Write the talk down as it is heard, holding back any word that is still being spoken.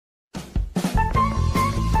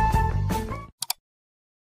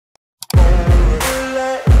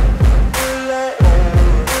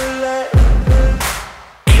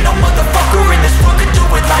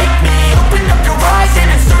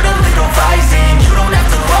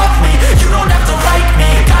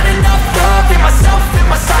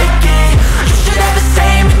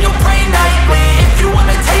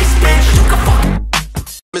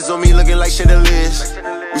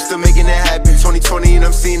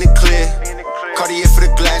in the clear. Cartier for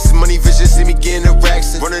the glasses, money vision, see me getting the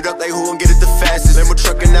racks. Run it up like who gon' get it the fastest. Limo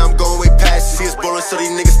truck and now I'm going way past it. See us ballin', so these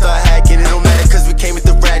niggas start hacking. It don't matter cause we came with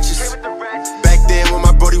the ratchets. Back then when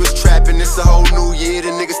my brody was trapping, it's a whole new year, the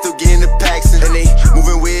niggas still getting the packs. And they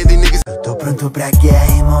moving weird, these niggas. Eu tô pronto pra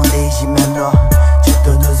guerra, irmão, desde menor. De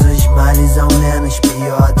todos os males ao menos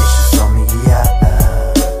pior. Deixa o som me guiar,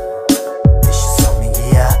 deixa o som me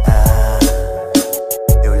guiar.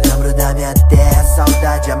 Eu lembro da minha terra, a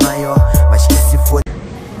saudade é maior. Mas que se for.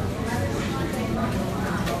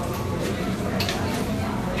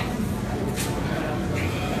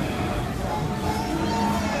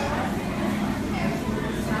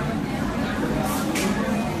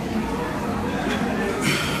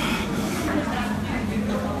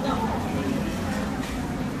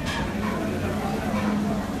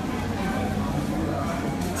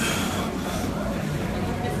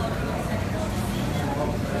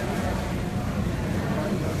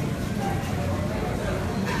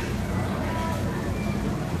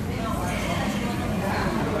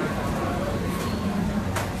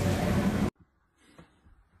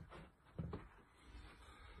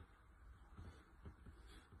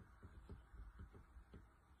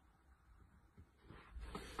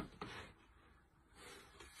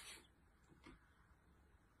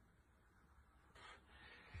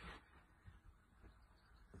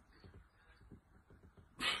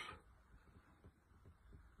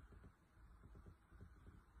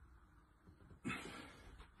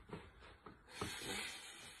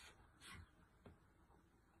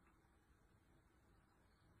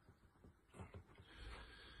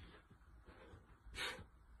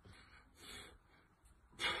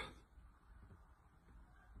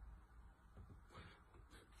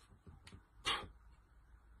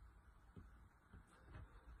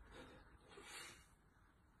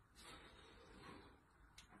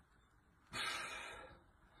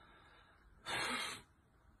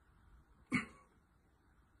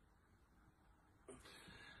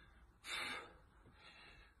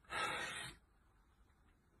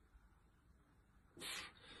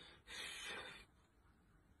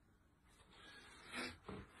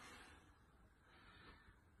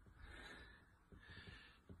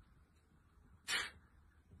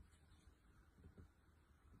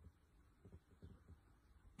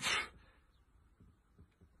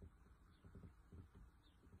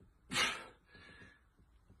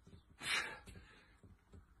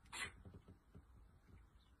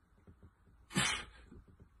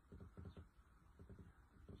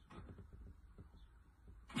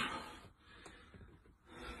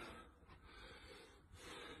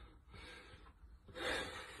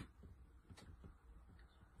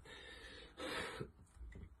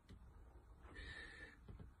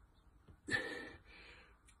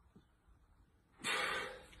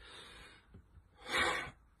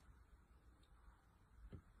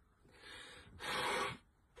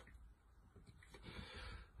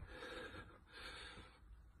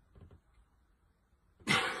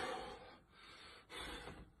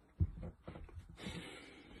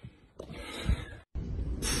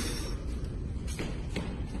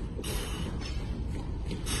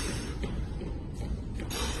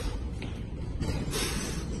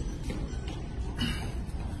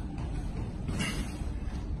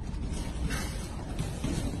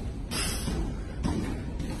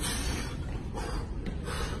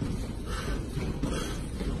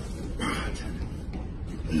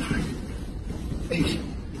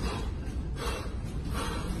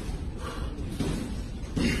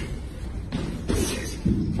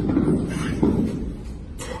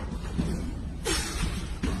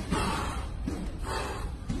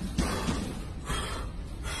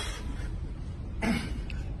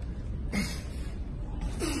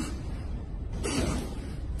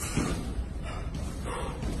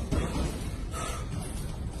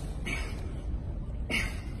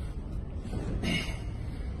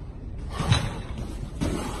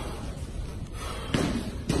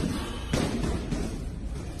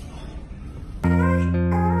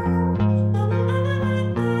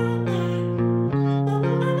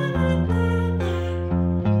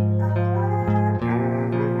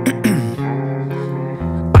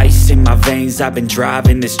 veins, I've been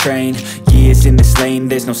driving this train. Years in this lane,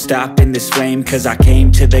 there's no stopping this flame. Cause I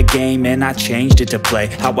came to the game and I changed it to play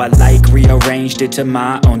how I like, rearranged it to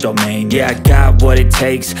my own domain. Yeah, I got what it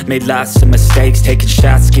takes, made lots of mistakes, taking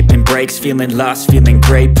shots, skipping breaks, feeling lost, feeling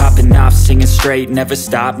great, popping off, singing straight, never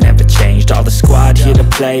stopped, never changed. All the squad here to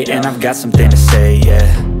play, and I've got something to say, yeah.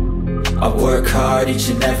 I work hard each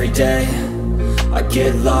and every day, I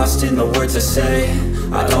get lost in the words I say.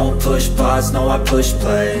 I don't push pause, no I push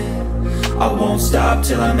play. I won't stop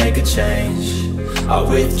till I make a change. I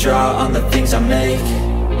withdraw on the things I make.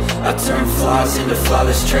 I turn flaws into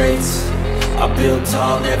flawless traits. I build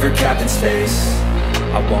tall, never capped in space.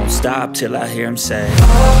 I won't stop till I hear him say, oh,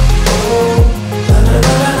 oh, la la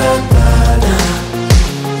la la la la.